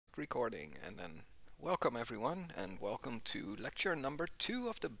recording, and then welcome everyone, and welcome to lecture number 2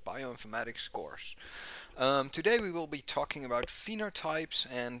 of the Bioinformatics course. Today we will be talking about phenotypes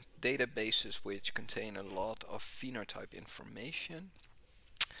and databases which contain a lot of phenotype information.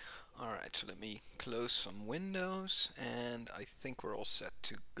 Alright, so let me close some windows, and I think we're all set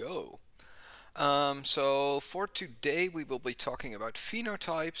to go. So for today we will be talking about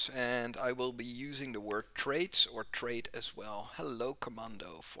phenotypes, and I will be using the word traits or trait as well. Hello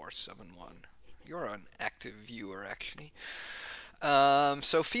Commando 471. You're an active viewer actually.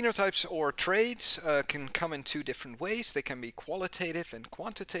 So phenotypes or traits can come in two different ways. They can be qualitative and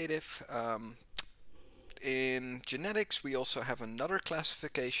quantitative. In genetics, we also have another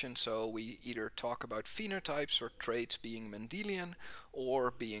classification, so we either talk about phenotypes or traits being Mendelian or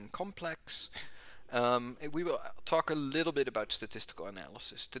being complex. We will talk a little bit about statistical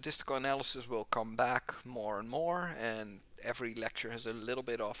analysis. Statistical analysis will come back more and more, and every lecture has a little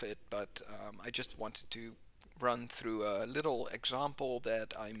bit of it, but I just wanted to run through a little example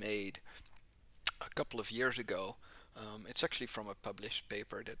that I made a couple of years ago. It's actually from a published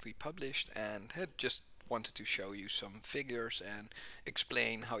paper that we published, and had just wanted to show you some figures and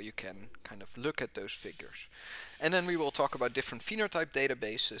explain how you can kind of look at those figures. And then we will talk about different phenotype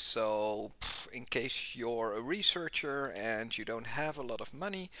databases. So in case you're a researcher and you don't have a lot of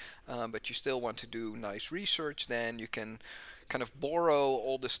money, but you still want to do nice research, then you can kind of borrow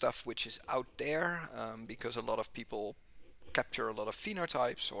all the stuff which is out there, because a lot of people capture a lot of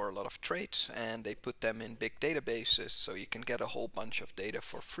phenotypes or a lot of traits, and they put them in big databases, so you can get a whole bunch of data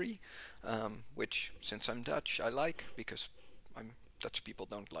for free, which, since I'm Dutch, I like, because Dutch people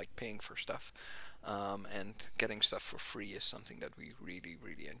don't like paying for stuff, and getting stuff for free is something that we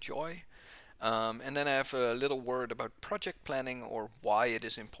really enjoy. And then I have a little word about project planning, or why it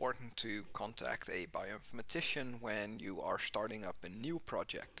is important to contact a bioinformatician when you are starting up a new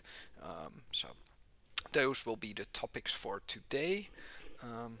project. So those will be the topics for today.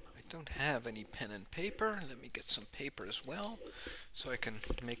 I don't have any pen and paper. Let me get some paper as well, so I can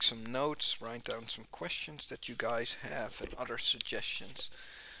make some notes, write down some questions that you guys have and other suggestions.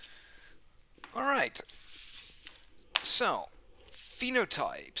 Alright, so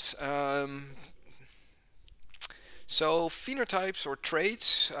phenotypes. So phenotypes or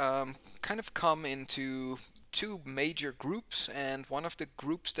traits kind of come into two major groups, and one of the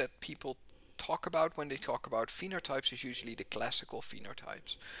groups that people talk about when they talk about phenotypes is usually the classical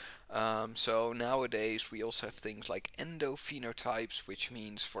phenotypes. So nowadays we also have things like endophenotypes, which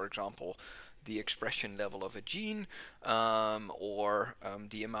means, for example, the expression level of a gene, or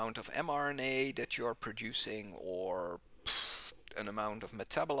the amount of mRNA that you're producing, or an amount of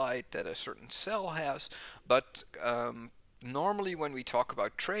metabolite that a certain cell has. But normally when we talk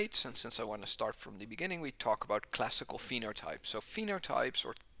about traits, and since I want to start from the beginning, we talk about classical phenotypes. So phenotypes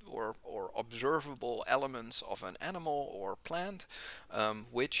or observable elements of an animal or plant,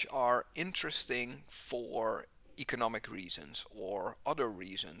 which are interesting for economic reasons or other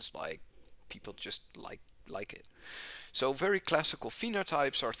reasons, like people just like it. So very classical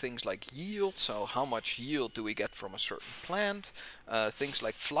phenotypes are things like yield, so how much yield do we get from a certain plant, things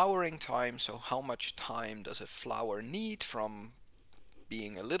like flowering time, so how much time does a flower need from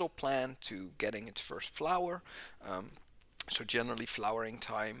being a little plant to getting its first flower. So generally flowering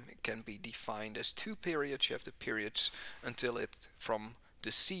time can be defined as two periods. You have the periods until it from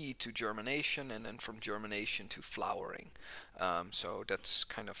the seed to germination, and then from germination to flowering. So that's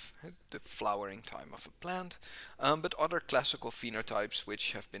kind of the flowering time of a plant. But other classical phenotypes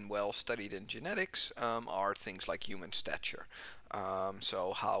which have been well studied in genetics are things like human stature.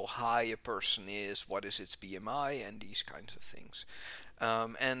 So how high a person is, what is its BMI, and these kinds of things.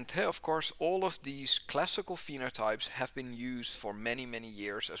 And of course, all of these classical phenotypes have been used for many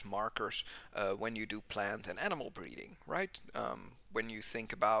years as markers when you do plant and animal breeding, right? When you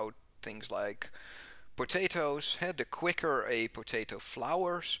think about things like potatoes, the quicker a potato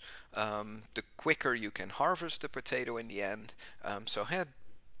flowers, the quicker you can harvest the potato in the end. So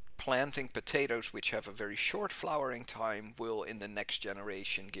planting potatoes which have a very short flowering time will in the next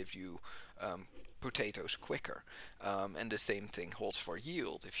generation give you potatoes quicker. And the same thing holds for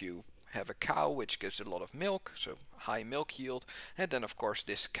yield. If you have a cow which gives a lot of milk, so high milk yield, and then of course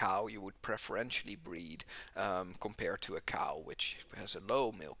this cow you would preferentially breed compared to a cow which has a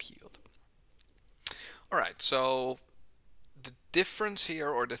low milk yield. Alright, so the difference here,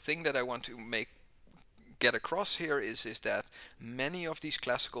 or the thing that I want to get across here, is that many of these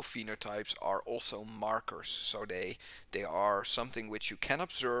classical phenotypes are also markers. So they are something which you can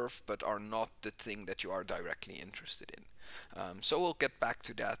observe but are not the thing that you are directly interested in. So we'll get back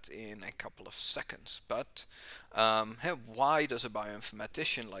to that in a couple of seconds. But why does a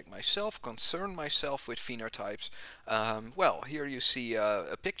bioinformatician like myself concern myself with phenotypes? Well, here you see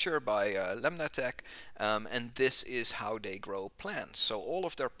a picture by Lemnatech, and this is how they grow plants. So all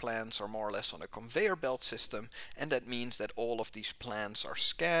of their plants are more or less on a conveyor belt system, and that means that all of these plants are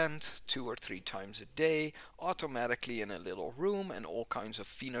scanned 2 or 3 times a day automatically in a little room, and all kinds of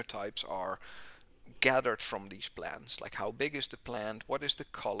phenotypes are gathered from these plants, like how big is the plant, what is the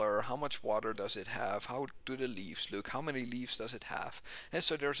color, how much water does it have, how do the leaves look, how many leaves does it have. And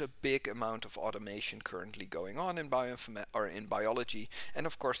so there's a big amount of automation currently going on in in biology, and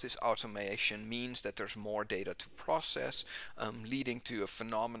of course this automation means that there's more data to process, leading to a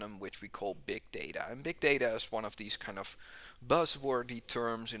phenomenon which we call big data. And big data is one of these kind of buzzwordy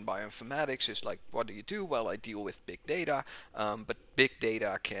terms in bioinformatics. Is like, what do you do? Well, I deal with big data, but big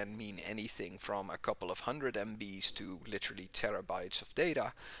data can mean anything from a couple of 100 MBs to literally terabytes of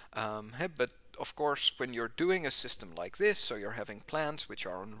data. But of course, when you're doing a system like this, so you're having plants which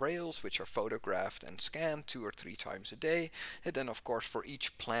are on rails, which are photographed and scanned 2 or 3 times a day, and then of course for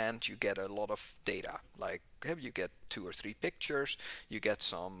each plant you get a lot of data, like you get 2 or 3 pictures, you get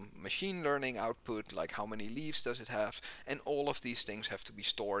some machine learning output, like how many leaves does it have, and all of these things have to be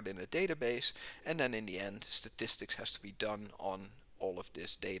stored in a database, and then in the end statistics has to be done on all of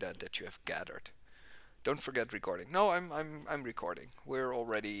this data that you have gathered. Don't forget recording. No, I'm recording. We're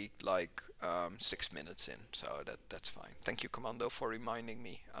already like 6 minutes in, so that's fine. Thank you, Commando, for reminding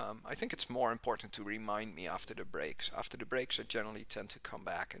me. I think it's more important to remind me after the breaks. After the breaks, I generally tend to come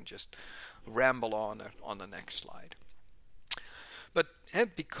back and just ramble on the next slide. But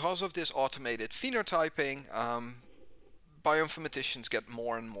because of this automated phenotyping, bioinformaticians get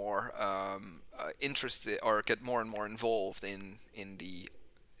more and more interested, or get more and more involved in the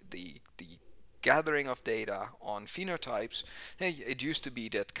gathering of data on phenotypes. It used to be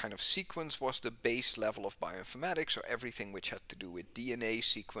that kind of sequence was the base level of bioinformatics, so everything which had to do with DNA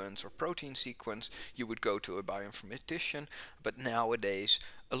sequence or protein sequence, you would go to a bioinformatician. But nowadays,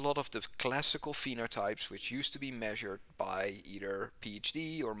 a lot of the classical phenotypes, which used to be measured by either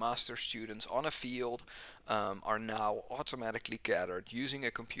PhD or master students on a field, are now automatically gathered using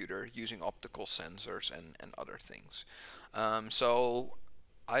a computer, using optical sensors and other things. So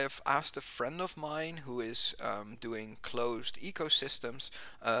I have asked a friend of mine who is doing closed ecosystems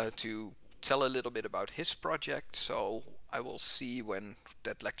to tell a little bit about his project. So I will see when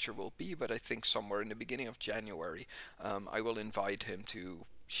that lecture will be, but I think somewhere in the beginning of January I will invite him to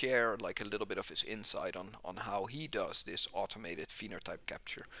share like a little bit of his insight on how he does this automated phenotype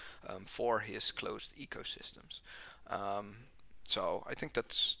capture for his closed ecosystems. So I think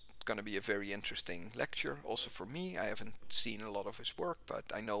that's going to be a very interesting lecture also for me. I haven't seen a lot of his work, but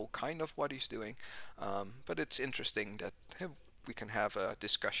I know kind of what he's doing. But it's interesting that we can have a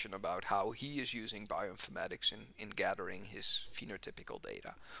discussion about how he is using bioinformatics in gathering his phenotypical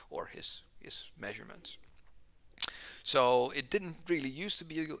data or his measurements. So it didn't really used to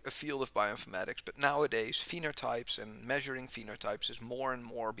be a field of bioinformatics, but nowadays phenotypes and measuring phenotypes is more and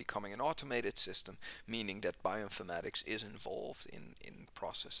more becoming an automated system, meaning that bioinformatics is involved in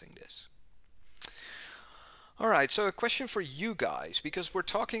processing this. Alright, so a question for you guys, because we're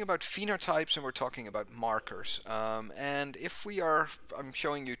talking about phenotypes and we're talking about markers. And if we are, I'm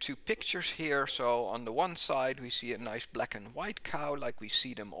showing you 2 pictures here. So on the one side we see a nice black and white cow, like we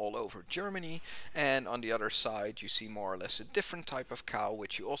see them all over Germany. And on the other side you see more or less a different type of cow,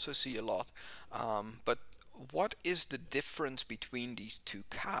 which you also see a lot. But what is the difference between these 2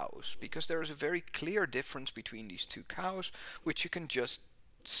 cows? Because there is a very clear difference between these 2 cows, which you can just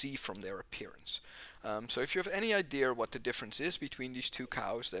see from their appearance. So if you have any idea what the difference is between these 2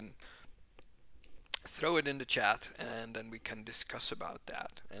 cows, then throw it in the chat and then we can discuss about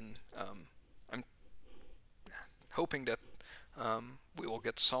that. And I'm hoping that we will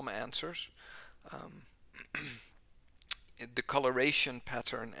get some answers. The coloration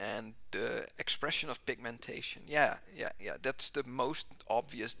pattern and the expression of pigmentation. Yeah, that's the most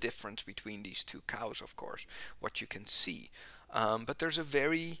obvious difference between these 2 cows, of course, what you can see. But there's a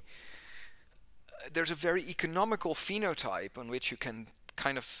very economical phenotype on which you can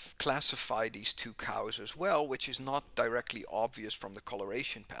kind of classify these 2 cows as well, which is not directly obvious from the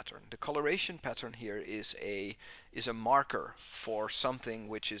coloration pattern. The coloration pattern here is a marker for something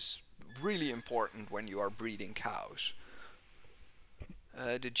which is really important when you are breeding cows.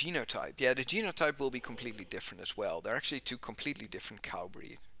 The genotype. Yeah, the genotype will be completely different as well. They're actually 2 completely different cow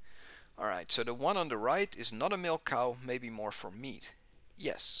breeds. Alright, so the one on the right is not a milk cow, maybe more for meat.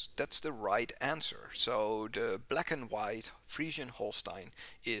 Yes, that's the right answer. So the black and white Friesian Holstein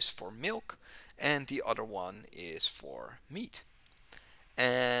is for milk, and the other one is for meat.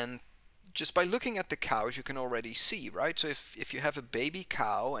 And just by looking at the cows, you can already see, right? So if you have a baby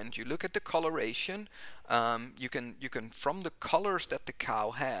cow and you look at the coloration, you can from the colors that the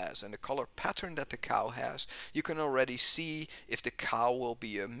cow has and the color pattern that the cow has, you can already see if the cow will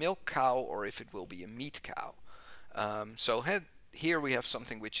be a milk cow or if it will be a meat cow. So here we have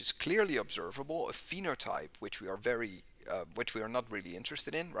something which is clearly observable, a phenotype which we are not really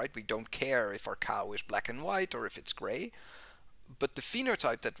interested in, right? We don't care if our cow is black and white or if it's gray. But the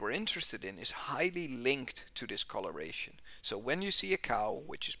phenotype that we're interested in is highly linked to this coloration. So when you see a cow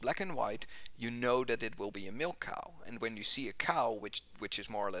which is black and white, you know that it will be a milk cow. And when you see a cow which is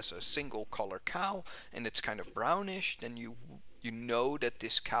more or less a single color cow and it's kind of brownish, then you know that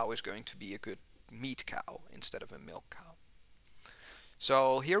this cow is going to be a good meat cow instead of a milk cow.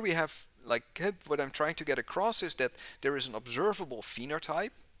 So here we have, like, what I'm trying to get across is that there is an observable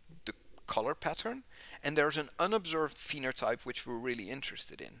phenotype, the color pattern, and there's an unobserved phenotype which we're really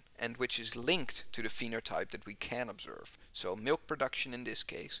interested in and which is linked to the phenotype that we can observe. So milk production in this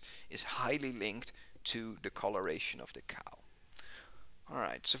case is highly linked to the coloration of the cow.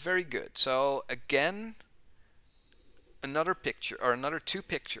 Alright, so very good. So again, another picture, or another two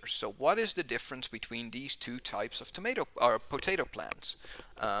pictures. So what is the difference between these two types of potato plants?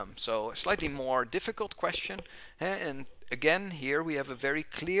 So a slightly more difficult question, and again, here we have a very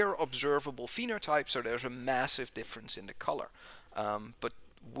clear observable phenotype, so there's a massive difference in the color. But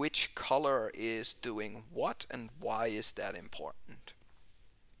which color is doing what and why is that important?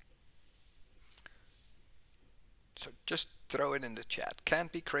 So just throw it in the chat.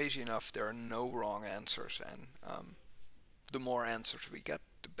 Can't be crazy enough, there are no wrong answers, and the more answers we get,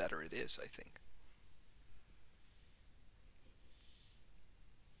 the better it is, I think.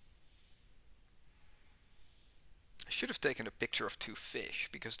 I should have taken a picture of two fish,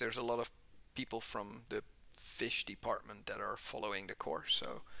 because there's a lot of people from the fish department that are following the course,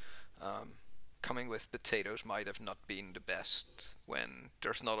 so coming with potatoes might have not been the best when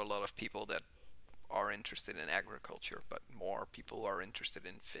there's not a lot of people that are interested in agriculture, but more people are interested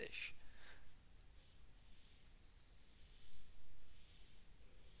in fish.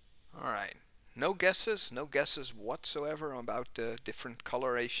 Alright, no guesses whatsoever about the different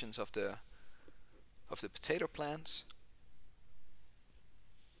colorations of the potato plants.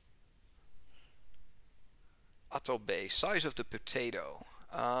 Atoll Bay, size of the potato.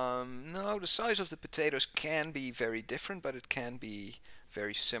 No, the size of the potatoes can be very different, but it can be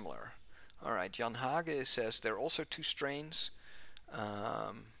very similar. Alright, Jan Hage says there are also two strains.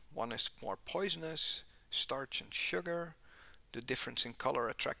 One is more poisonous, starch and sugar. The difference in color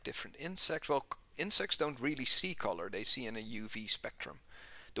attract different insects. Well, insects don't really see color, they see in a UV spectrum.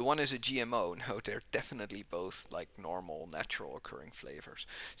 The one is a GMO. No, they're definitely both like normal, natural occurring flavors.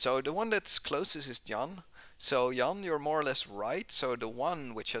 So the one that's closest is Jan. So Jan, you're more or less right. So the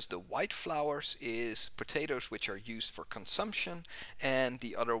one which has the white flowers is potatoes which are used for consumption, and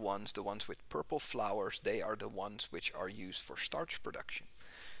the other ones, the ones with purple flowers, they are the ones which are used for starch production.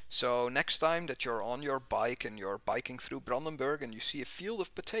 So next time that you're on your bike and you're biking through Brandenburg and you see a field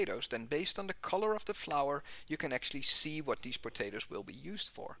of potatoes, then based on the color of the flower, you can actually see what these potatoes will be used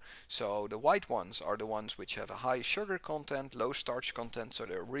for. So the white ones are the ones which have a high sugar content, low starch content, so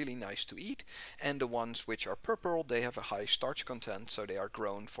they're really nice to eat. And the ones which are purple, they have a high starch content, so they are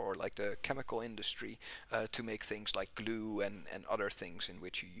grown for like the chemical industry to make things like glue and other things in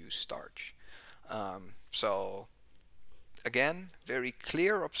which you use starch. So again, very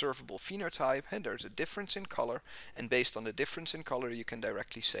clear observable phenotype, and there's a difference in color, and based on the difference in color you can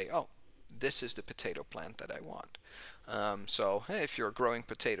directly say, oh, this is the potato plant that I want. So if you're growing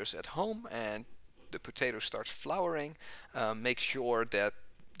potatoes at home and the potato starts flowering, make sure that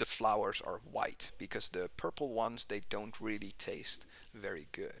the flowers are white, because the purple ones, they don't really taste very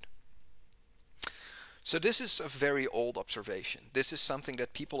good. So this is a very old observation. This is something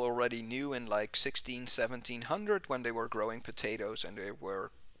that people already knew in like 1700 when they were growing potatoes and they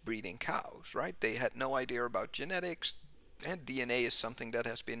were breeding cows, right? They had no idea about genetics, and DNA is something that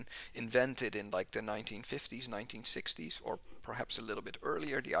has been invented in like the 1950s, 1960s, or perhaps a little bit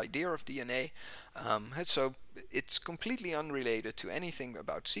earlier, the idea of DNA. And so it's completely unrelated to anything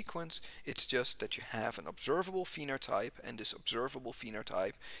about sequence. It's just that you have an observable phenotype, and this observable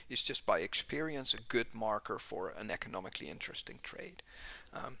phenotype is just by experience a good marker for an economically interesting trade.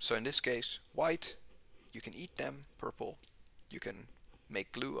 So in this case, white, you can eat them. Purple, you can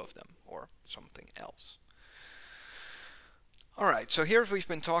make glue of them or something else. Alright, so here we've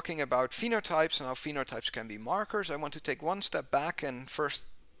been talking about phenotypes and how phenotypes can be markers. I want to take one step back and first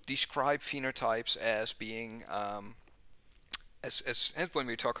describe phenotypes as being as when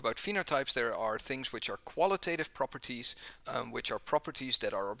we talk about phenotypes, there are things which are qualitative properties, which are properties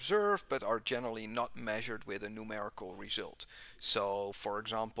that are observed but are generally not measured with a numerical result. So, for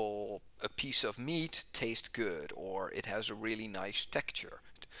example, a piece of meat tastes good, or it has a really nice texture.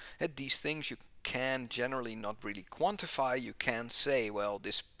 And these things you can generally not really quantify. You can say, well,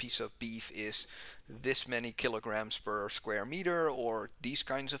 this piece of beef is this many kilograms per square meter, or these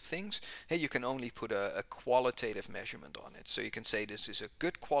kinds of things. Hey, you can only put a qualitative measurement on it. So you can say this is a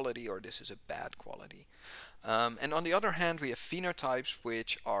good quality or this is a bad quality. And on the other hand, we have phenotypes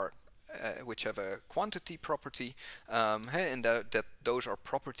which have a quantity property, and that those are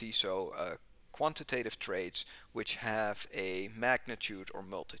properties, so quantitative traits which have a magnitude or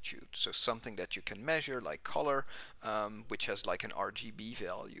multitude. So something that you can measure, like color, which has like an RGB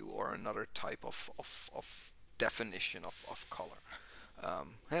value or another type of definition of color.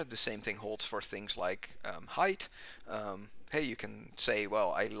 The same thing holds for things like height. Hey, you can say,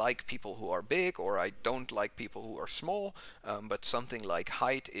 well, I like people who are big, or I don't like people who are small, but something like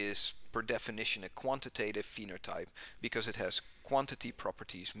height is per definition a quantitative phenotype because it has quantity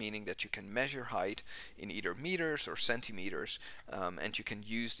properties, meaning that you can measure height in either meters or centimeters, and you can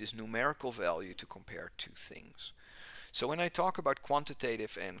use this numerical value to compare two things. So when I talk about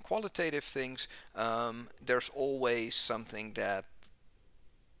quantitative and qualitative things, there's always something that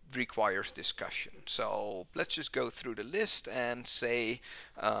requires discussion. So let's just go through the list and say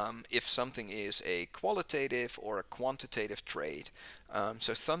if something is a qualitative or a quantitative trait.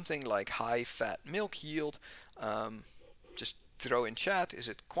 So something like high fat milk yield, just throw in chat, is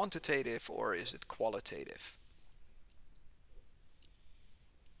it quantitative or is it qualitative?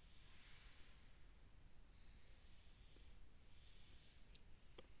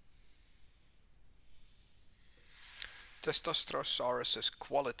 Testosterosaurus is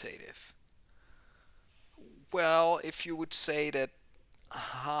qualitative. Well, if you would say that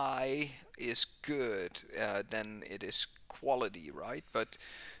high is good, then it is quality, right? But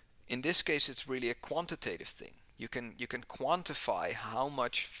in this case, it's really a quantitative thing. You can quantify how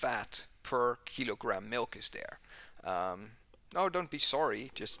much fat per kilogram milk is there. No, don't be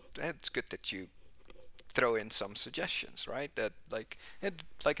sorry. Just it's good that you throw in some suggestions, right? That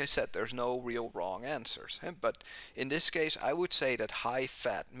like I said, there's no real wrong answers. But in this case, I would say that high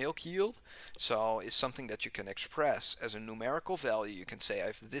fat milk yield, so is something that you can express as a numerical value. You can say I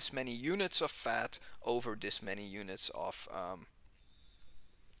have this many units of fat over this many units of.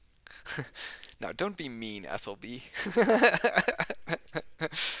 Now, don't be mean, Ethelby.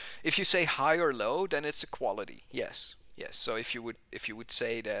 If you say high or low, then it's a quality. Yes, yes. So if you would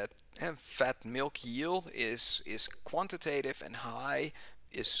say that fat milk yield is quantitative and high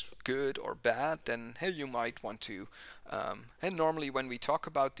is good or bad, then hey, you might want to. And normally when we talk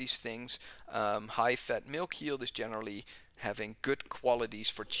about these things, high fat milk yield is generally having good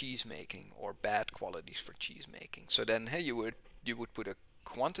qualities for cheese making or bad qualities for cheese making. So then hey, you would put a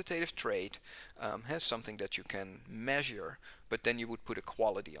quantitative trait, has something that you can measure, but then you would put a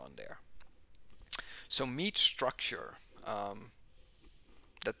quality on there. So meat structure.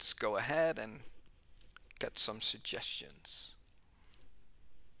 Let's go ahead and get some suggestions.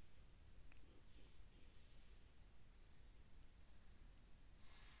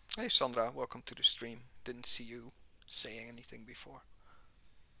 Hey Sandra, welcome to the stream. Didn't see you saying anything before.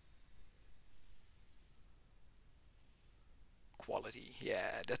 Quality,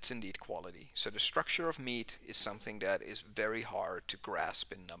 yeah, that's indeed quality. So the structure of meat is something that is very hard to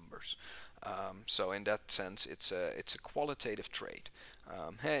grasp in numbers. So in that sense, it's a qualitative trait.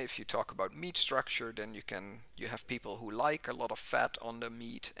 Hey, if you talk about meat structure, then you have people who like a lot of fat on the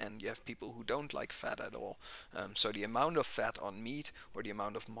meat, and you have people who don't like fat at all. So the amount of fat on meat, or the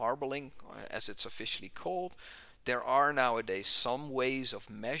amount of marbling, as it's officially called, there are nowadays some ways of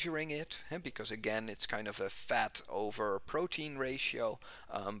measuring it, because again, it's kind of a fat over protein ratio,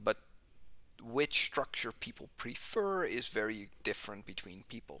 but which structure people prefer is very different between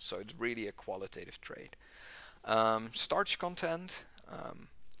people. So it's really a qualitative trait. Starch content,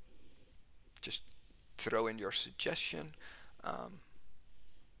 just throw in your suggestion.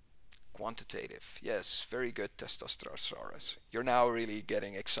 Quantitative, yes, very good, Testosterosaurus. You're now really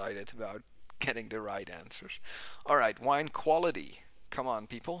getting excited about getting the right answers. All right, wine quality. Come on,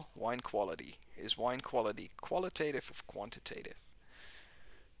 people. Wine quality. Is wine quality qualitative or quantitative?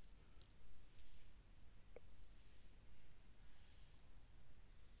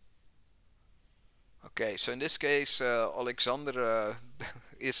 Okay, so in this case, Alexander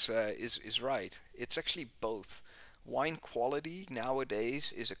is right. It's actually both. Wine quality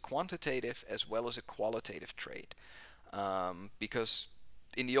nowadays is a quantitative as well as a qualitative trait, because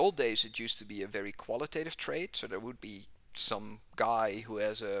in the old days it used to be a very qualitative trait, so there would be some guy who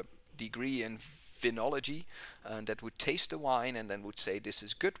has a degree in phenology that would taste the wine and then would say this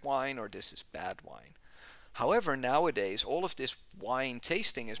is good wine or this is bad wine. However, nowadays all of this wine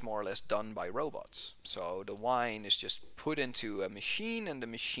tasting is more or less done by robots. So the wine is just put into a machine and the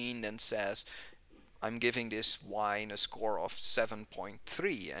machine then says, I'm giving this wine a score of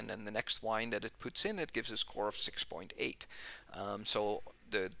 7.3, and then the next wine that it puts in, it gives a score of 6.8. So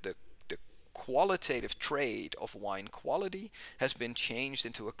the qualitative trait of wine quality has been changed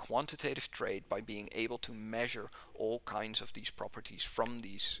into a quantitative trait by being able to measure all kinds of these properties from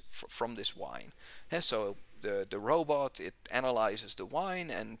this wine. And so the robot, it analyzes the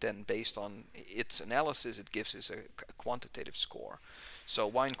wine, and then based on its analysis it gives us a quantitative score. So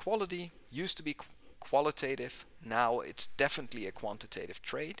wine quality used to be qualitative. Now it's definitely a quantitative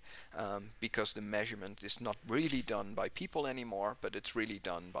trait, because the measurement is not really done by people anymore, but it's really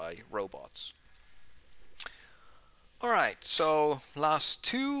done by robots. Alright, so last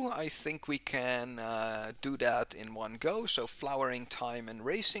two, I think we can do that in one go. So flowering time and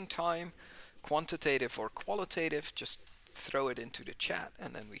racing time, quantitative or qualitative, just throw it into the chat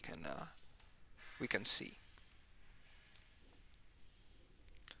and then we can see.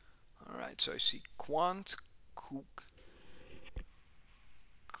 Alright, so I see quantitative,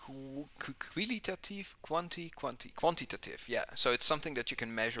 yeah. So it's something that you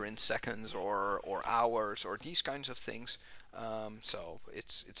can measure in seconds or hours or these kinds of things. So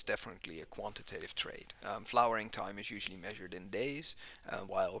it's definitely a quantitative trait. Flowering time is usually measured in days,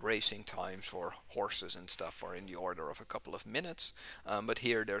 while racing times for horses and stuff are in the order of a couple of minutes. But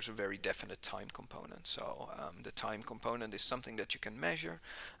here there's a very definite time component. So the time component is something that you can measure,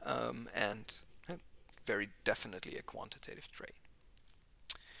 and very definitely a quantitative trait.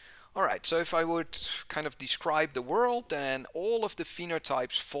 Alright, so if I would kind of describe the world, then all of the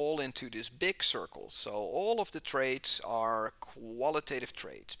phenotypes fall into this big circle. So all of the traits are qualitative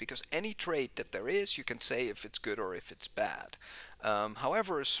traits, because any trait that there is, you can say if it's good or if it's bad.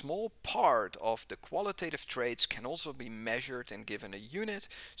 However, a small part of the qualitative traits can also be measured and given a unit,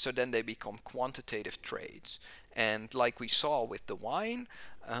 so then they become quantitative traits. And like we saw with the wine,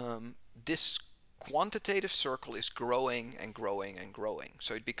 this quantitative circle is growing and growing and growing.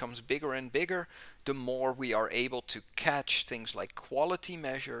 So it becomes bigger and bigger the more we are able to catch things like quality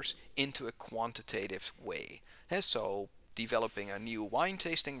measures into a quantitative way. And so developing a new wine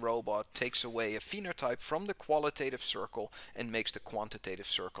tasting robot takes away a phenotype from the qualitative circle and makes the quantitative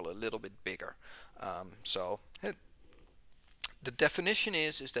circle a little bit bigger. The definition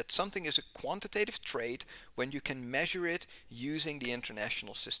is that something is a quantitative trait when you can measure it using the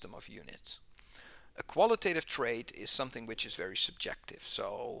International System of Units. A qualitative trait is something which is very subjective.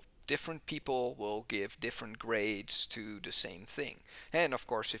 So different people will give different grades to the same thing. And of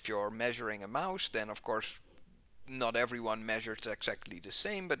course, if you're measuring a mouse, then of course not everyone measures exactly the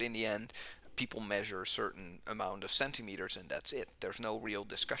same, but in the end people measure a certain amount of centimeters and that's it. There's no real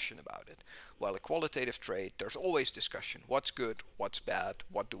discussion about it. While a qualitative trait, there's always discussion. What's good? What's bad?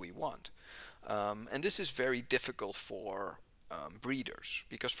 What do we want? And this is very difficult for breeders,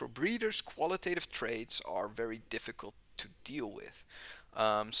 because for breeders qualitative traits are very difficult to deal with.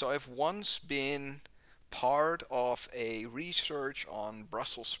 So I've once been part of a research on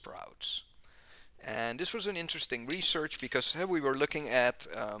Brussels sprouts. And this was an interesting research because we were looking at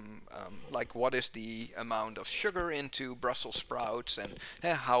like what is the amount of sugar into Brussels sprouts and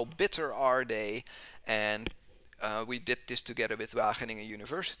how bitter are they. And we did this together with Wageningen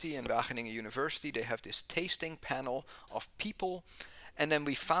University. And Wageningen University, they have this tasting panel of people. And then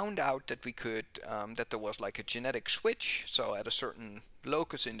we found out that we could, that there was like a genetic switch. So at a certain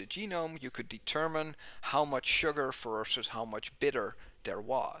locus in the genome, you could determine how much sugar versus how much bitter there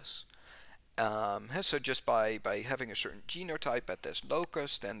was. So just by having a certain genotype at this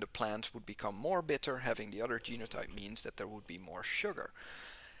locus, then the plants would become more bitter. Having the other genotype means that there would be more sugar.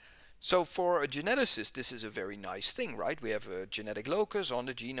 So for a geneticist, this is a very nice thing, right? We have a genetic locus on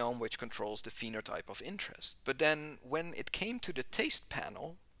the genome which controls the phenotype of interest. But then when it came to the taste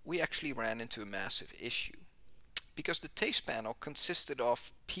panel, we actually ran into a massive issue. Because the taste panel consisted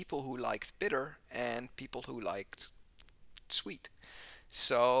of people who liked bitter and people who liked sweet.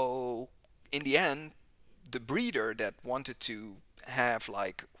 So in the end, the breeder that wanted to have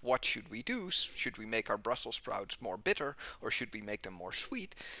like, what should we do? Should we make our Brussels sprouts more bitter or should we make them more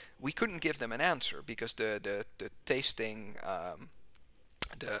sweet? We couldn't give them an answer because the tasting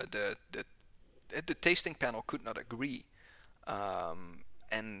the tasting panel could not agree.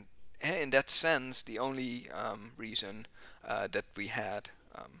 And in that sense, the only reason that we had,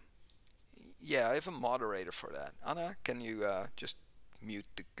 yeah, I have a moderator for that. Anna, can you just mute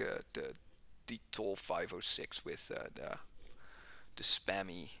the the toll 506 with the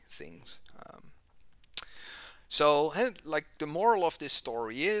spammy things. So, like the moral of this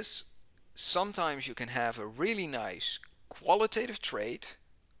story is, sometimes you can have a really nice qualitative trait.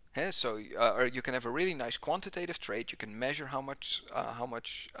 Or you can have a really nice quantitative trait. You can measure how much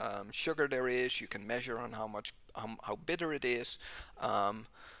sugar there is. You can measure on how bitter it is. Um,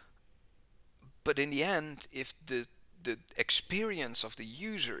 but in the end, if the experience of the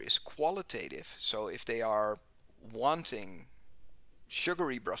user is qualitative, so if they are wanting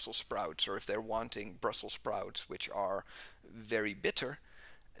sugary Brussels sprouts, or if they're wanting Brussels sprouts which are very bitter,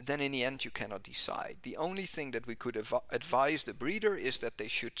 then in the end you cannot decide. The only thing that we could advise the breeder is that they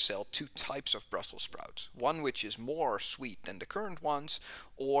should sell two types of Brussels sprouts. One which is more sweet than the current ones,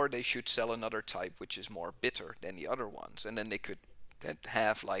 or they should sell another type which is more bitter than the other ones. And then they could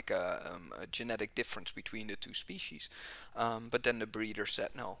have like a genetic difference between the two species. But then the breeder said,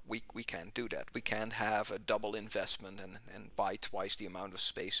 no, we can't do that. We can't have a double investment and buy twice the amount of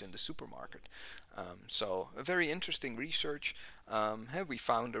space in the supermarket. So a very interesting research. We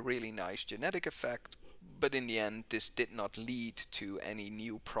found a really nice genetic effect, but in the end this did not lead to any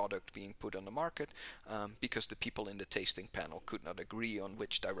new product being put on the market, because the people in the tasting panel could not agree on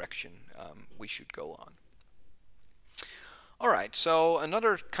which direction we should go on. Alright, so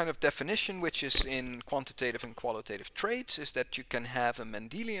another kind of definition which is in quantitative and qualitative traits is that you can have a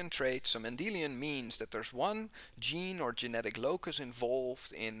Mendelian trait. So Mendelian means that there's one gene or genetic locus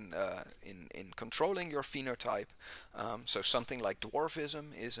involved in controlling your phenotype. So something like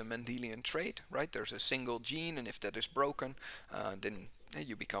dwarfism is a Mendelian trait, right? There's a single gene, and if that is broken, then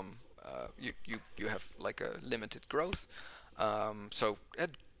you become you have like a limited growth.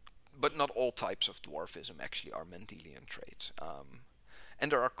 But not all types of dwarfism actually are Mendelian traits.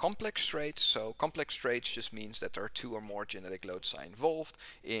 And there are complex traits. So complex traits just means that there are two or more genetic loci involved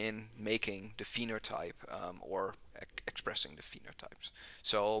in making the phenotype, or expressing the phenotypes.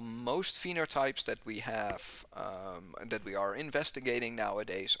 So most phenotypes that we have, that we are investigating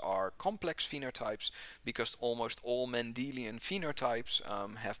nowadays, are complex phenotypes, because almost all Mendelian phenotypes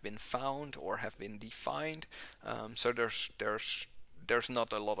have been found or have been defined. So there's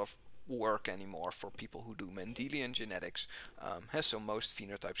not a lot of work anymore for people who do Mendelian genetics. So most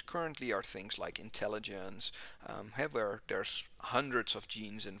phenotypes currently are things like intelligence, where there's hundreds of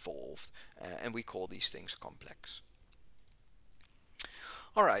genes involved, and we call these things complex.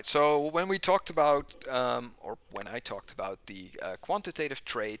 Alright, so when we talked about, or when I talked about the quantitative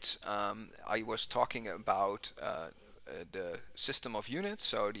traits, I was talking about the system of units,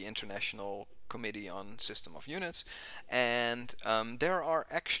 so the International Committee on System of Units, and there are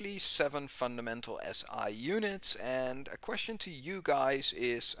actually 7 fundamental SI units. And a question to you guys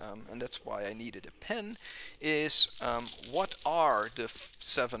is, and that's why I needed a pen, is what are the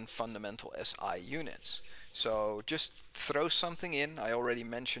 7 fundamental SI units? So just throw something in. I already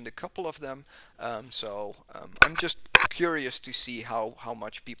mentioned a couple of them, so I'm just curious to see how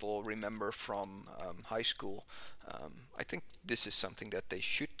much people remember from high school. I think this is something that they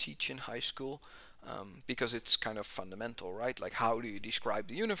should teach in high school, because it's kind of fundamental, right? Like, how do you describe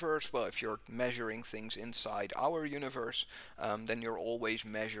the universe? Well, if you're measuring things inside our universe, then you're always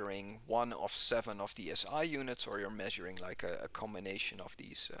measuring one of 7 of the SI units, or you're measuring like a combination of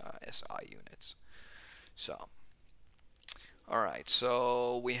these SI units. So, alright,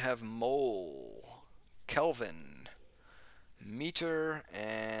 so we have mole, Kelvin, meter,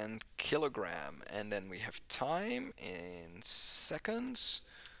 and kilogram, and then we have time in seconds.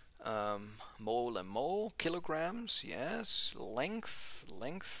 Mole and mole, kilograms, yes. Length,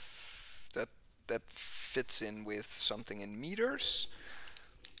 that fits in with something in meters.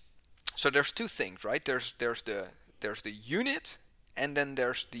 So there's two things, right? There's the unit, and then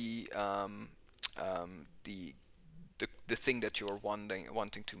there's the thing that you're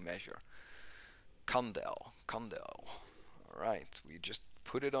wanting to measure. Candel. All right, we just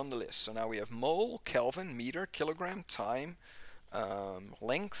put it on the list. So now we have mole, Kelvin, meter, kilogram, time,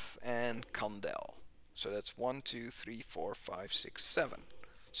 length, and candel. So that's 1, 2, 3, 4, 5, 6, 7.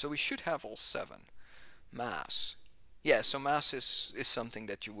 So we should have all 7. Mass. Yeah, so mass is something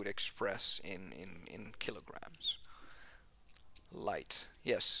that you would express in kilograms. Light.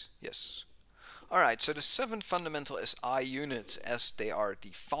 Yes. Alright, so the 7 fundamental SI units as they are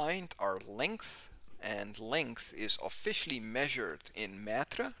defined are length, and length is officially measured in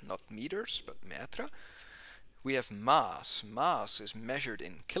metre, not meters, but metre. We have mass. Mass is measured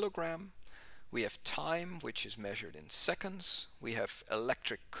in kilogram. We have time, which is measured in seconds. We have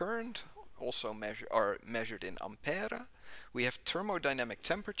electric current, also measured in ampere. We have thermodynamic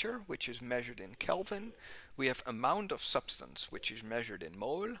temperature, which is measured in Kelvin. We have amount of substance, which is measured in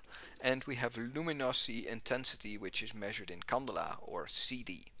mole. And we have luminosity intensity, which is measured in candela, or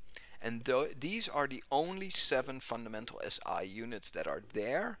CD. And these are the only 7 fundamental SI units that are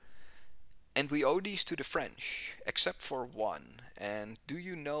there. And we owe these to the French, except for one. And do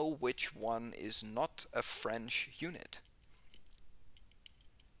you know which one is not a French unit?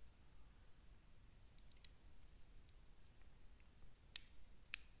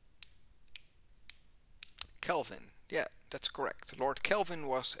 Kelvin. Yeah, that's correct. Lord Kelvin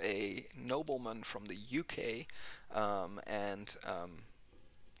was a nobleman from the UK, and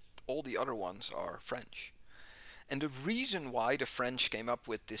all the other ones are French. And the reason why the French came up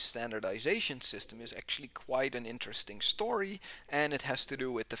with this standardization system is actually quite an interesting story, and it has to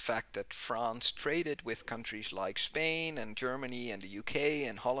do with the fact that France traded with countries like Spain and Germany and the UK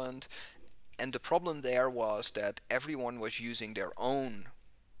and Holland, and the problem there was that everyone was using their own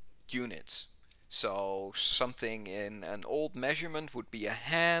units. So something in an old measurement would be a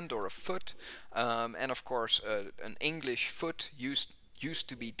hand or a foot, and of course an English foot used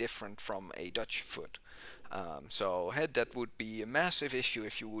to be different from a Dutch foot. So that would be a massive issue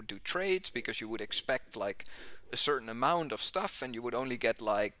if you would do trades, because you would expect like a certain amount of stuff and you would only get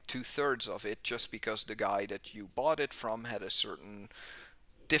like 2/3 of it, just because the guy that you bought it from had a certain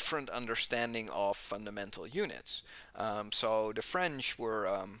different understanding of fundamental units. So the French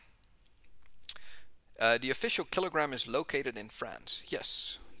were the official kilogram is located in France.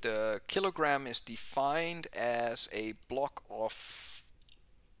 Yes, the kilogram is defined as a block of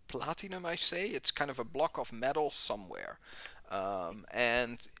platinum, I say. It's kind of a block of metal somewhere.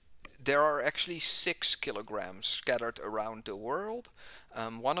 And there are actually 6 kilograms scattered around the world.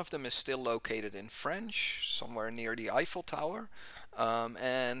 One of them is still located in France, somewhere near the Eiffel Tower.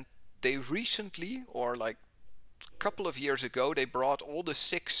 And they recently, or like a couple of years ago, they brought all the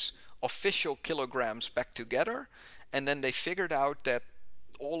 6 official kilograms back together, and then they figured out that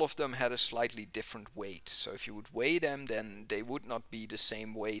all of them had a slightly different weight. So if you would weigh them, then they would not be the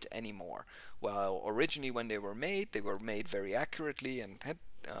same weight anymore. Well, originally when they were made very accurately, and had,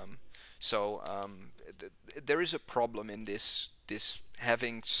 there is a problem in this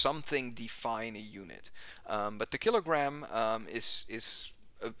having something define a unit. But the kilogram is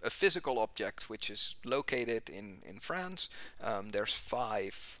a physical object which is located in France. There's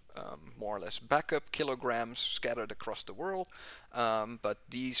 5 more or less backup kilograms scattered across the world, but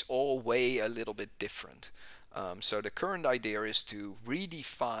these all weigh a little bit different. So the current idea is to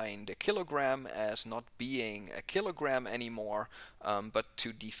redefine the kilogram as not being a kilogram anymore, but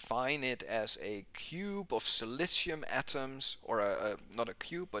to define it as a cube of silicium atoms, or not a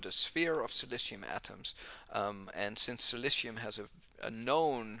cube, but a sphere of silicium atoms. And since silicium has a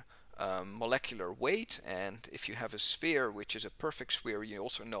known molecular weight, and if you have a sphere which is a perfect sphere, you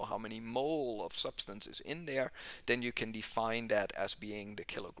also know how many mole of substance is in there, then you can define that as being the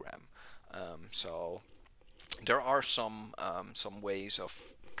kilogram. So there are some ways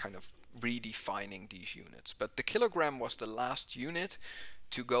of kind of redefining these units, but the kilogram was the last unit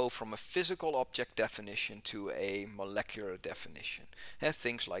to go from a physical object definition to a molecular definition. And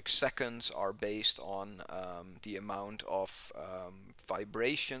things like seconds are based on the amount of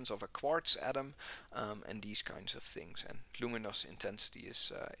vibrations of a quartz atom, and these kinds of things. And luminous intensity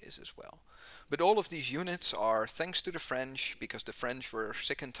is as well. But all of these units are thanks to the French, because the French were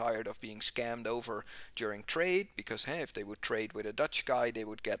sick and tired of being scammed over during trade, because hey, if they would trade with a Dutch guy, they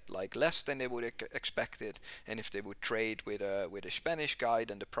would get like less than they would expected, and if they would trade with a Spanish guy,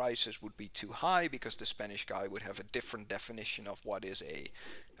 then the prices would be too high, because the Spanish guy would have a different definition of what is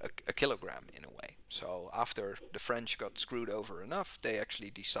a kilogram in a way. So after the French got screwed over enough, they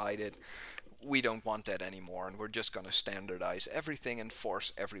actually decided, we don't want that anymore, and we're just going to standardize everything and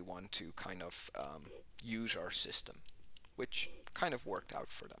force everyone to kind of use our system, which kind of worked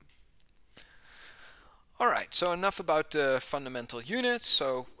out for them. Alright, so enough about the fundamental units.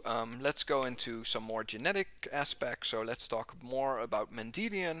 So let's go into some more genetic aspects. So let's talk more about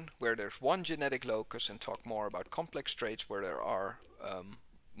Mendelian, where there's one genetic locus, and talk more about complex traits, where there are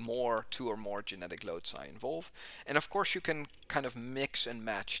 2 or more genetic loci involved. And of course you can kind of mix and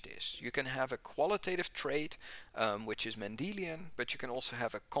match this. You can have a qualitative trait, which is Mendelian, but you can also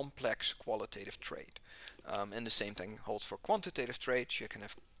have a complex qualitative trait. And the same thing holds for quantitative traits. You can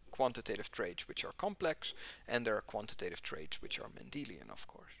have quantitative traits which are complex, and there are quantitative traits which are Mendelian, of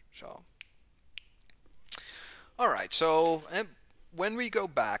course. So, alright, so when we go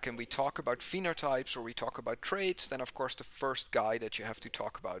back and we talk about phenotypes, or we talk about traits, then of course the first guy that you have to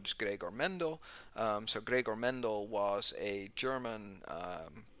talk about is Gregor Mendel. So Gregor Mendel was a German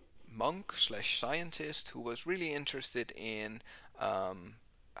monk slash scientist who was really interested in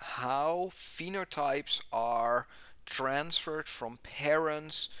how phenotypes are transferred from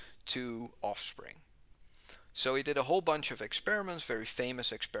parents to offspring. So he did a whole bunch of experiments, very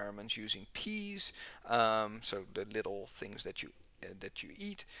famous experiments using peas, so the little things that you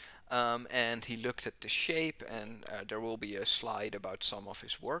eat, and he looked at the shape, and there will be a slide about some of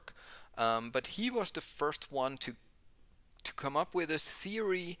his work. But he was the first one to come up with a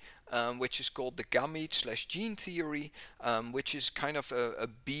theory which is called the gamete slash gene theory, which is kind of a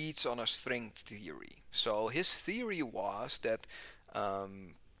beads on a string theory. So his theory was that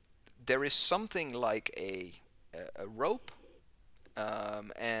there is something like a rope,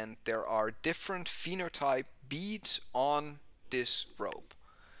 and there are different phenotype beads on this rope.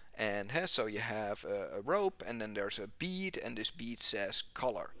 And so you have a rope, and then there's a bead, and this bead says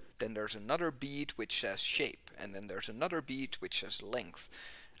color. Then there's another bead which says shape, and then there's another bead which says length.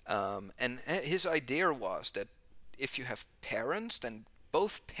 And his idea was that if you have parents, then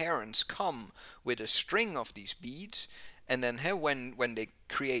both parents come with a string of these beads, and then when they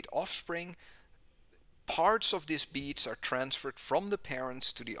create offspring, parts of these beads are transferred from the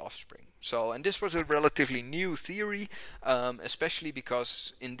parents to the offspring. So, and this was a relatively new theory, especially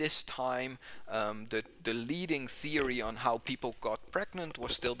because in this time the leading theory on how people got pregnant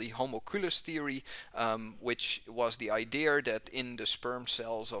was still the homunculus theory, which was the idea that in the sperm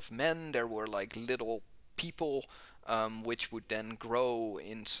cells of men there were like little people which would then grow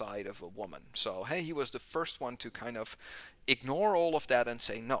inside of a woman. So hey, he was the first one to kind of ignore all of that and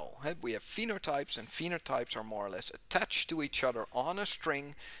say, no, hey, we have phenotypes, and phenotypes are more or less attached to each other on a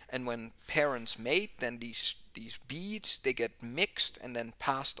string, and when parents mate, then these beads, they get mixed and then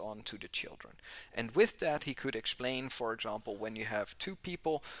passed on to the children. And with that, he could explain, for example, when you have two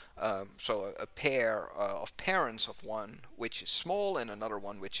people, so a pair of parents of one which is small and another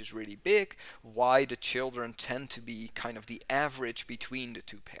one which is really big, why the children tend to be kind of the average between the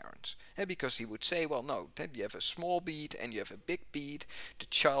two parents. And because he would say, well, no, then you have a small bead and you have a big bead, the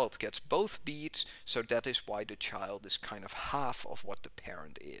child gets both beads, so that is why the child is kind of half of what the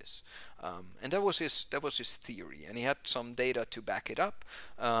parent is. And that was his theory, and he had some data to back it up.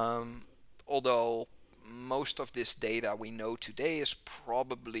 Although most of this data we know today is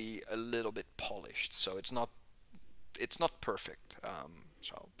probably a little bit polished, so it's not perfect.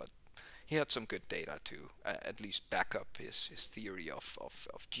 But he had some good data to at least back up his theory of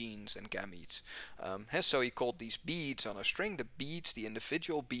genes and gametes. So he called these beads on a string, the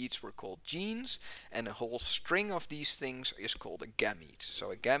individual beads were called genes, and a whole string of these things is called a gamete.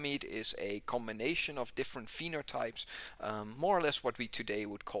 So a gamete is a combination of different phenotypes, more or less what we today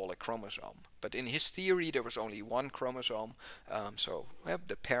would call a chromosome. But in his theory there was only one chromosome,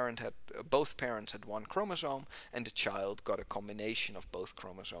 both parents had one chromosome, and the child got a combination of both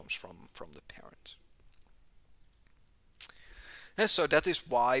chromosomes from the parents. So that is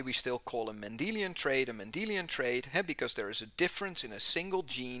why we still call a Mendelian trait, because there is a difference in a single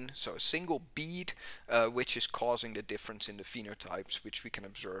gene, so a single bead, which is causing the difference in the phenotypes which we can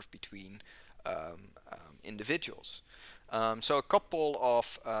observe between individuals. So a couple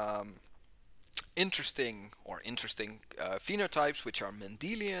of interesting phenotypes which are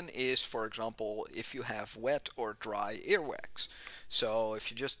Mendelian is, for example, if you have wet or dry earwax. So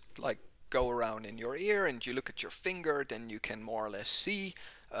if you just like go around in your ear and you look at your finger, then you can more or less see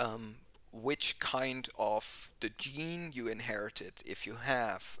which kind of the gene you inherited. If you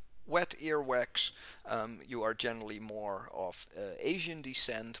have wet earwax, you are generally more of Asian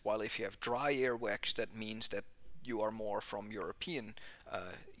descent, while if you have dry earwax, that means that you are more from European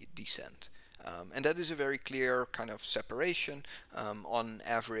descent. And that is a very clear kind of separation. On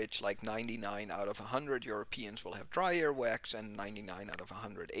average, like 99 out of 100 Europeans will have dry earwax, and 99 out of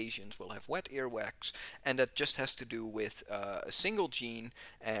 100 Asians will have wet earwax. And that just has to do with a single gene,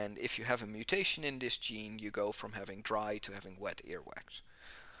 and if you have a mutation in this gene, you go from having dry to having wet earwax.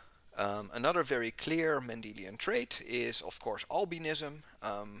 Another very clear Mendelian trait is, of course, albinism.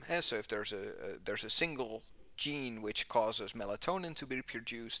 So if there's a single gene which causes melatonin to be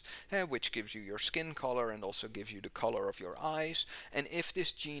produced, which gives you your skin color and also gives you the color of your eyes. And if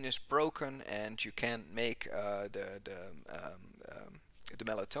this gene is broken and you can't make the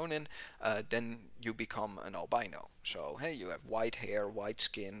melatonin, then you become an albino. So you have white hair, white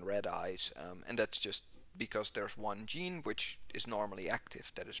skin, red eyes, and that's just because there's one gene which is normally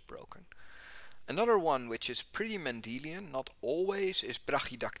active that is broken. Another one which is pretty Mendelian, not always, is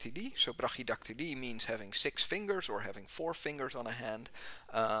brachydactyly. So brachydactyly means having 6 fingers or having 4 fingers on a hand,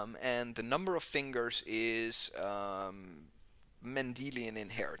 and the number of fingers is Mendelian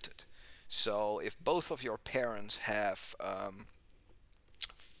inherited. So if both of your parents have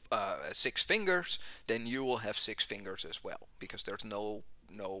 6 fingers, then you will have 6 fingers as well, because there's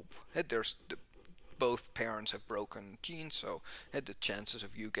there's both parents have broken genes, so the chances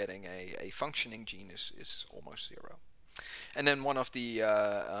of you getting a functioning gene is almost zero. And then one of the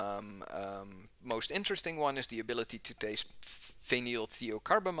most interesting one is the ability to taste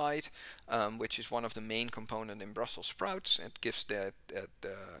phenylthiocarbamide, which is one of the main components in Brussels sprouts. It gives the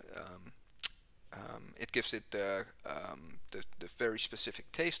very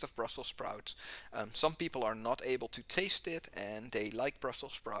specific taste of Brussels sprouts. Some people are not able to taste it and they like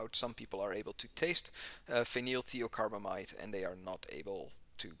Brussels sprouts. Some people are able to taste phenylthiocarbamide and they are not able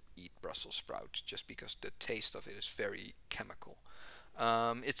to eat Brussels sprouts just because the taste of it is very chemical.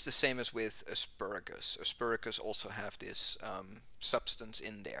 It's the same as with asparagus. Asparagus also have this substance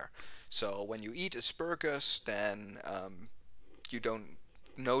in there. So when you eat asparagus, then you don't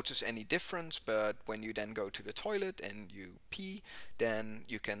notice any difference, but when you then go to the toilet and you pee, then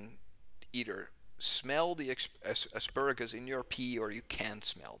you can either smell the asparagus in your pee or you can't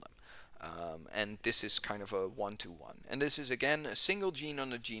smell them. And this is kind of a one-to-one. And this is again a single gene on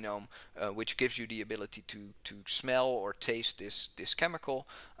the genome, which gives you the ability to smell or taste this chemical.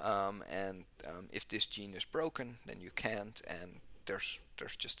 If this gene is broken, then you can't, and there's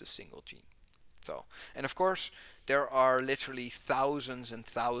just a single gene. So, and of course, there are literally thousands and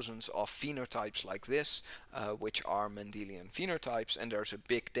thousands of phenotypes like this, which are Mendelian phenotypes, and there's a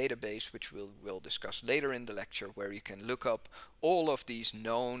big database, which we'll discuss later in the lecture, where you can look up all of these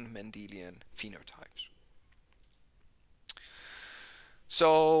known Mendelian phenotypes.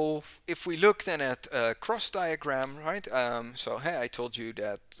 So if we look then at a cross diagram, right? So hey, I told you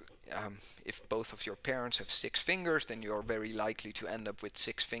that if both of your parents have 6 fingers, then you're very likely to end up with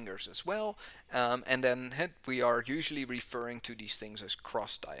 6 fingers as well. And then we are usually referring to these things as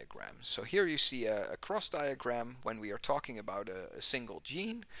cross diagrams. So here you see a cross diagram when we are talking about a single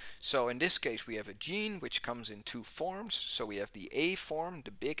gene. So in this case, we have a gene which comes in 2 forms. So we have the A form,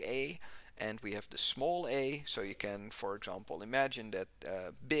 the big A, and we have the small a. So you can, for example, imagine that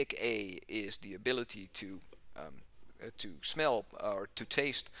big A is the ability to smell or to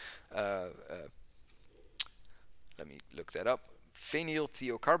taste. Let me look that up.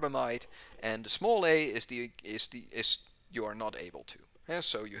 Phenylthiocarbamide, and the small a is you are not able to.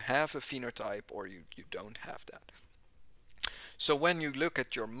 So you have a phenotype or you don't have that. So when you look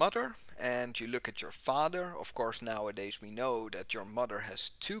at your mother and you look at your father, of course nowadays we know that your mother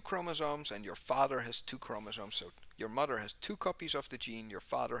has 2 chromosomes and your father has 2 chromosomes. So your mother has 2 copies of the gene, your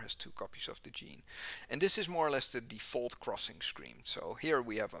father has 2 copies of the gene. And this is more or less the default crossing scheme. So here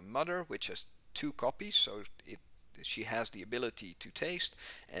we have a mother which has 2 copies, so she has the ability to taste,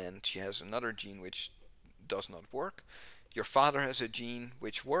 and she has another gene which does not work. Your father has a gene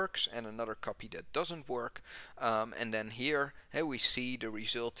which works and another copy that doesn't work. And then here we see the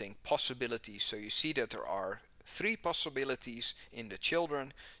resulting possibilities. So you see that there are 3 possibilities in the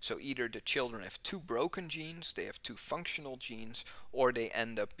children. So either the children have 2 broken genes, they have 2 functional genes, or they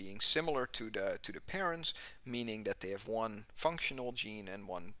end up being similar to the parents, meaning that they have 1 functional gene and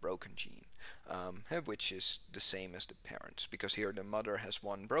 1 broken gene. Which is the same as the parents, because here the mother has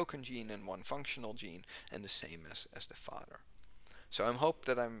 1 broken gene and 1 functional gene, and the same as the father. So I hope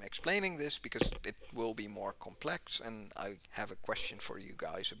that I'm explaining this, because it will be more complex, and I have a question for you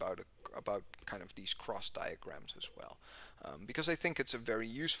guys about kind of these cross diagrams as well, because I think it's a very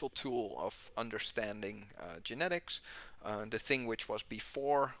useful tool of understanding genetics. The thing which was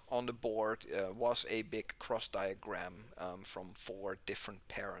before on the board was a big cross diagram from 4 different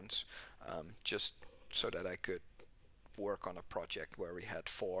parents, just so that I could work on a project where we had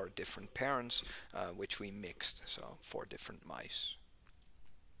 4 different parents, which we mixed, so 4 different mice.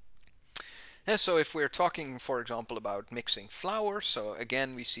 And so if we're talking, for example, about mixing flour, so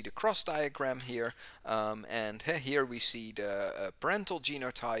again we see the cross diagram here, and here we see the parental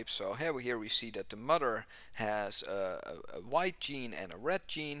genotype. So here we see that the mother has a white gene and a red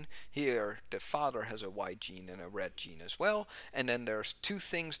gene. Here the father has a white gene and a red gene as well. And then there's 2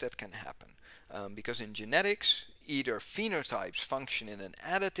 things that can happen, because in genetics, either phenotypes function in an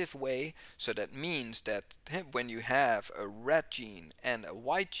additive way, so that means that when you have a red gene and a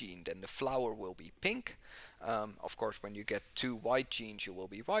white gene, then the flower will be pink. Of course, when you get 2 white genes, you will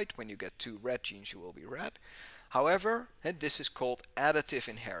be white. When you get 2 red genes, you will be red. However, this is called additive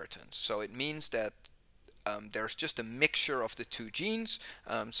inheritance. So it means that there's just a mixture of the 2 genes,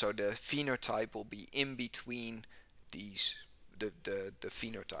 so the phenotype will be in between these, the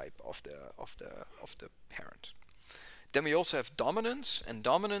phenotype of the parent. Then we also have dominance, and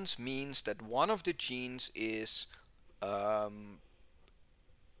dominance means that one of the genes is kind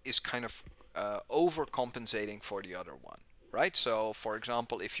of overcompensating for the other one. right? So, for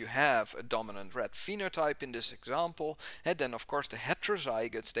example, if you have a dominant red phenotype in this example, and then of course the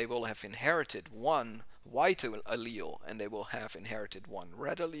heterozygotes, they will have inherited one white allele and they will have inherited one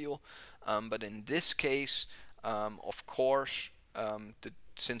red allele. But in this case, of course,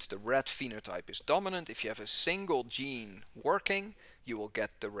 since the red phenotype is dominant, if you have a single gene working, you will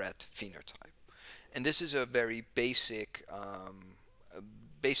get the red phenotype. And this is a very basic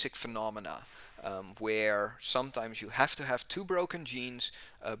phenomena where sometimes you have to have two broken genes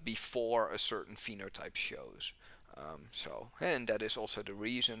before a certain phenotype shows. And that is also the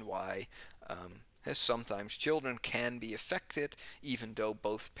reason why sometimes children can be affected even though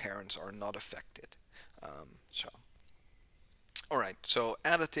both parents are not affected. Alright, so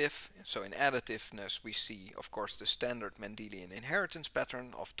additive. So in additiveness we see, of course, the standard Mendelian inheritance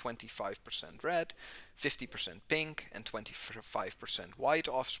pattern of 25% red, 50% pink, and 25% white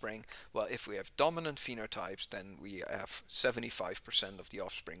offspring. Well, if we have dominant phenotypes, then we have 75% of the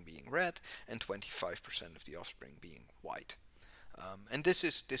offspring being red and 25% of the offspring being white. And this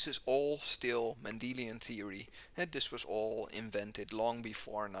is all still Mendelian theory, and this was all invented long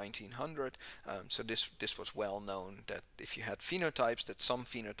before 1900. So this was well known that if you had phenotypes, that some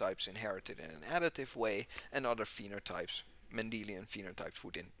phenotypes inherited in an additive way, and other phenotypes, Mendelian phenotypes,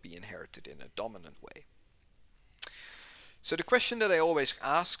 would be inherited in a dominant way. So the question that I always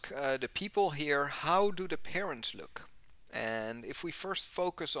ask the people here: how do the parents look? And if we first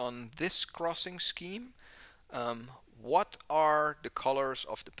focus on this crossing scheme, what are the colors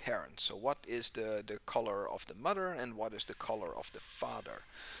of the parents? So what is the color of the mother and what is the color of the father?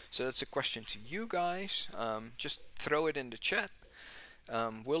 So that's a question to you guys. Just throw it in the chat.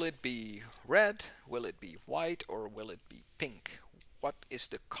 Will it be red, will it be white, or will it be pink? What is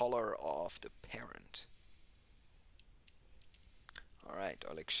the color of the parent? Alright,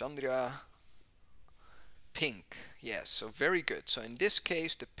 Alexandria. Pink. Yes, so very good. So in this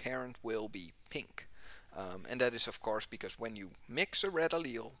case the parent will be pink. And that is of course because when you mix a red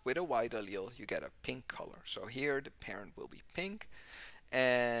allele with a white allele, you get a pink color. So here the parent will be pink.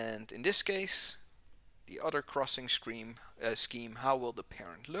 And in this case, the other crossing scheme, how will the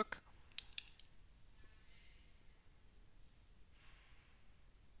parent look?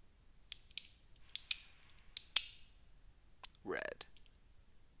 Red.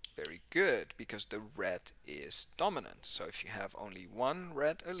 Very good, because the red is dominant. So if you have only one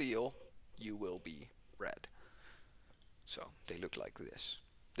red allele, you will be red. So they look like this.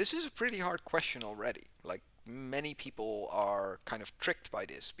 This is a pretty hard question already. Like, many people are kind of tricked by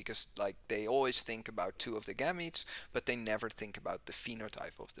this because like they always think about two of the gametes, but they never think about the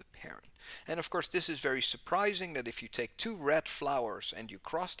phenotype of the parent. And of course this is very surprising that if you take two red flowers and you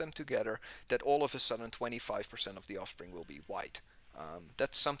cross them together, that all of a sudden 25% of the offspring will be white.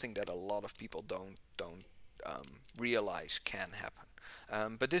 That's something that a lot of people don't realize can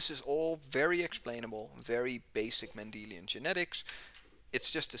happen. But this is all very explainable, very basic Mendelian genetics. It's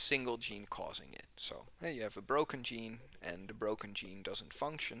just a single gene causing it. So you have a broken gene and the broken gene doesn't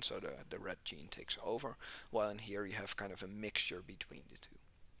function, so the red gene takes over. While in here you have kind of a mixture between the two.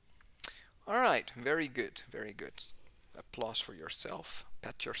 Alright, very good, very good. Applause for yourself.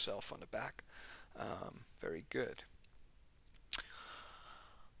 Pat yourself on the back. Very good.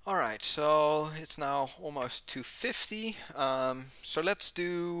 Alright, so it's now almost 2:50. So let's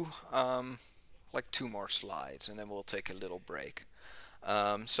do like 2 more slides and then we'll take a little break.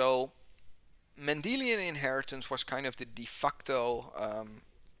 So Mendelian inheritance was kind of the de facto,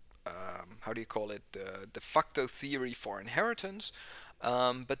 how do you call it, the de facto theory for inheritance.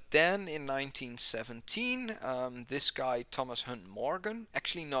 But then in 1917, this guy Thomas Hunt Morgan,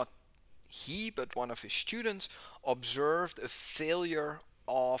 actually not he, but one of his students, observed a failure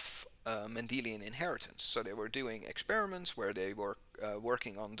of Mendelian inheritance. So they were doing experiments where they were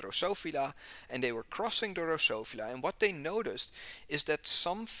working on Drosophila, and they were crossing the Drosophila, and what they noticed is that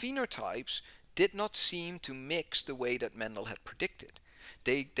some phenotypes did not seem to mix the way that Mendel had predicted.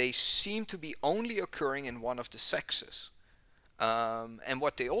 They seem to be only occurring in one of the sexes. And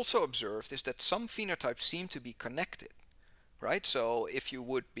what they also observed is that some phenotypes seem to be connected, right? So if you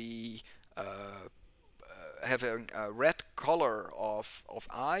would be having a red color of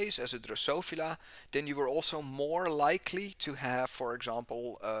eyes as a Drosophila, then you were also more likely to have, for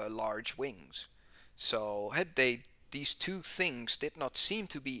example, large wings. So these two things did not seem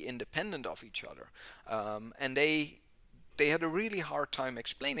to be independent of each other, and they had a really hard time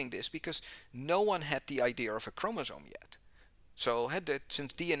explaining this because no one had the idea of a chromosome yet. So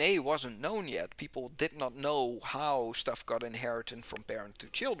since DNA wasn't known yet, people did not know how stuff got inherited from parent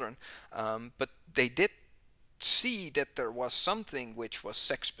to children, but they did see that there was something which was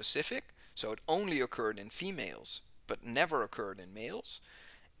sex specific, so it only occurred in females, but never occurred in males.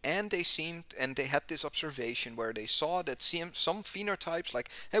 And they had this observation where they saw that some phenotypes, like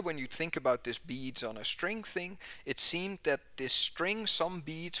hey, when you think about this beads on a string thing, it seemed that this string, some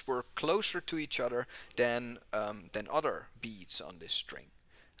beads were closer to each other than other beads on this string.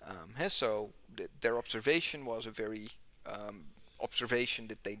 So their observation was a very observation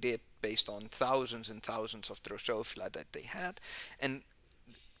that they did based on thousands and thousands of Drosophila that they had. And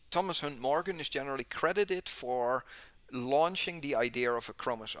Thomas Hunt Morgan is generally credited for launching the idea of a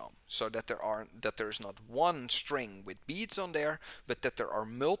chromosome, so that there is not one string with beads on there, but that there are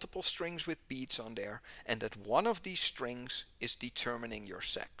multiple strings with beads on there, and that one of these strings is determining your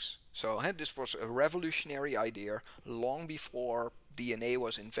sex. So this was a revolutionary idea long before DNA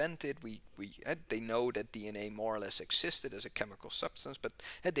was invented. They know that DNA more or less existed as a chemical substance, but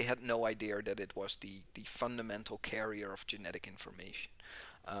they had no idea that it was the fundamental carrier of genetic information.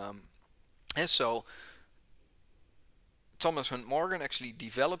 And so Thomas Hunt Morgan actually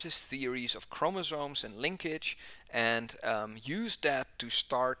developed his theories of chromosomes and linkage, and used that to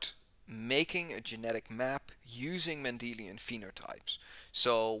start making a genetic map using Mendelian phenotypes.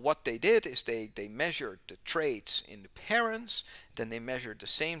 So what they did is they measured the traits in the parents, then they measured the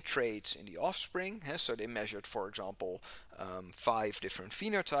same traits in the offspring. So they measured, for example, 5 different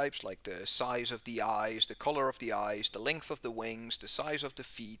phenotypes, like the size of the eyes, the color of the eyes, the length of the wings, the size of the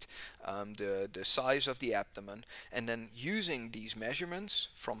feet, the size of the abdomen. And then using these measurements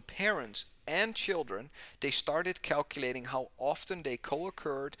from parents and children, they started calculating how often they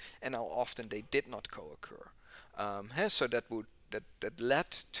co-occurred and how often they did not co-occur. So that led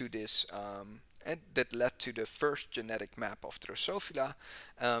to this, and that led to the first genetic map of Drosophila,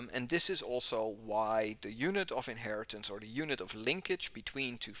 and this is also why the unit of inheritance, or the unit of linkage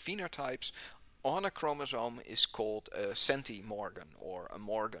between two phenotypes on a chromosome, is called a centimorgan, or a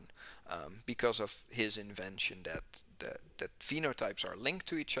morgan, because of his invention that phenotypes are linked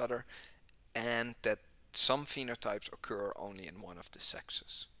to each other, and that some phenotypes occur only in one of the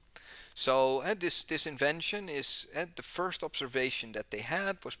sexes. So this invention is the first observation that they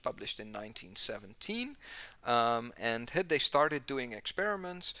had was published in 1917, and they started doing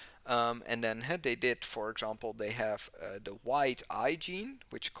experiments, and then they did, for example, they have the white eye gene,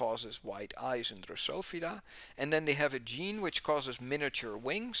 which causes white eyes in Drosophila, and then they have a gene which causes miniature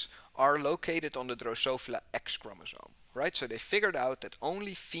wings, are located on the Drosophila X chromosome, right? So they figured out that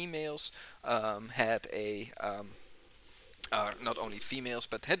only females had a not only females,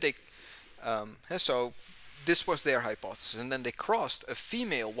 but so this was their hypothesis, and then they crossed a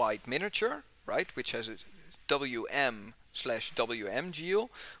female white miniature, right, which has a WM/WM gene,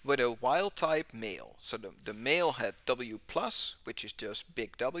 with a wild type male. So the male had W plus, which is just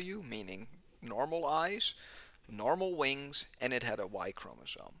big W, meaning normal eyes, normal wings, and it had a Y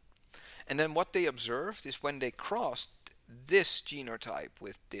chromosome. And then what they observed is when they crossed this genotype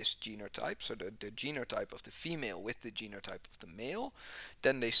with this genotype, so the genotype of the female with the genotype of the male,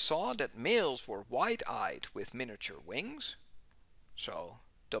 then they saw that males were wide-eyed with miniature wings, so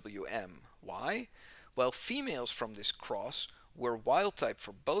WMY, while females from this cross were wild type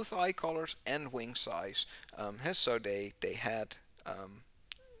for both eye colors and wing size, so they had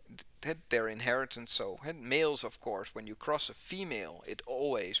their inheritance. So males, of course, when you cross a female, it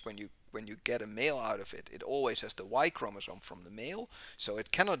always, when you get a male out of it, it always has the Y chromosome from the male, so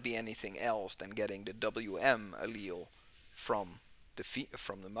it cannot be anything else than getting the WM allele from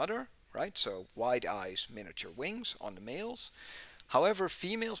the mother, right? So wide eyes, miniature wings on the males. However,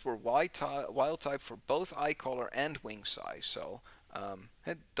 females were wild type for both eye color and wing size, so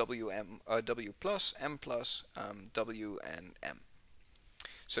W plus, M plus, W and M.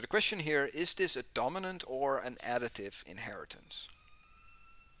 So the question here, is this a dominant or an additive inheritance?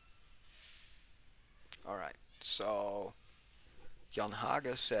 Alright, so Jan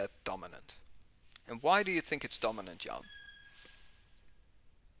Hage said dominant. And why do you think it's dominant, Jan?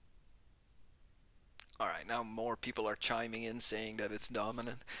 Alright, now more people are chiming in saying that it's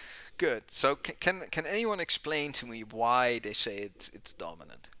dominant. Good. So can anyone explain to me why they say it's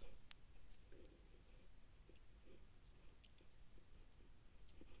dominant?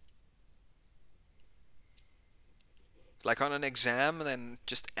 Like on an exam, then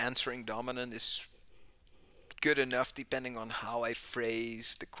just answering dominant is good enough depending on how I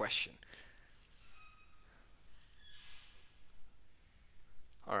phrase the question.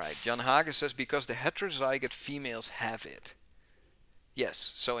 Alright, Jan Hage says because the heterozygote females have it.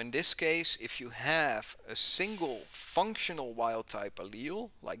 Yes, so in this case, if you have a single functional wild type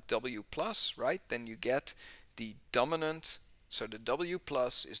allele, like W plus, right, then you get the dominant, so the W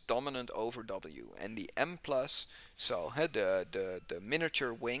plus is dominant over W, and the M plus, so the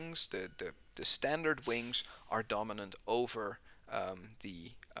miniature wings, the the standard wings are dominant over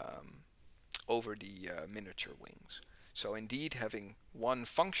the miniature wings. So indeed, having one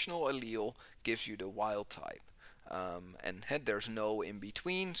functional allele gives you the wild type. And there's no in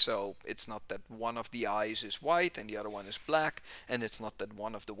between, so it's not that one of the eyes is white and the other one is black, and it's not that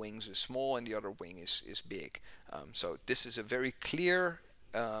one of the wings is small and the other wing is big. So this is a very clear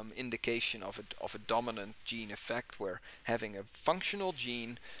indication of a dominant gene effect, where having a functional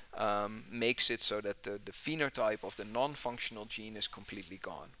gene makes it so that the phenotype of the non-functional gene is completely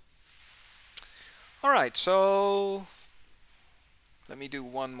gone. Alright, so let me do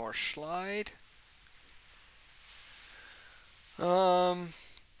one more slide.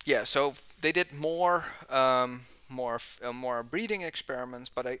 Yeah, so they did more breeding experiments,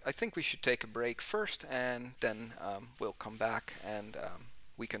 but I think we should take a break first, and then we'll come back and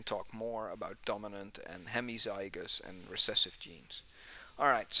we can talk more about dominant and hemizygous and recessive genes.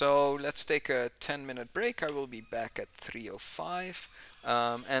 Alright, so let's take a 10-minute break. I will be back at 3:05.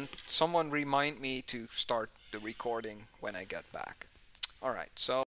 And someone remind me to start the recording when I get back. Alright, so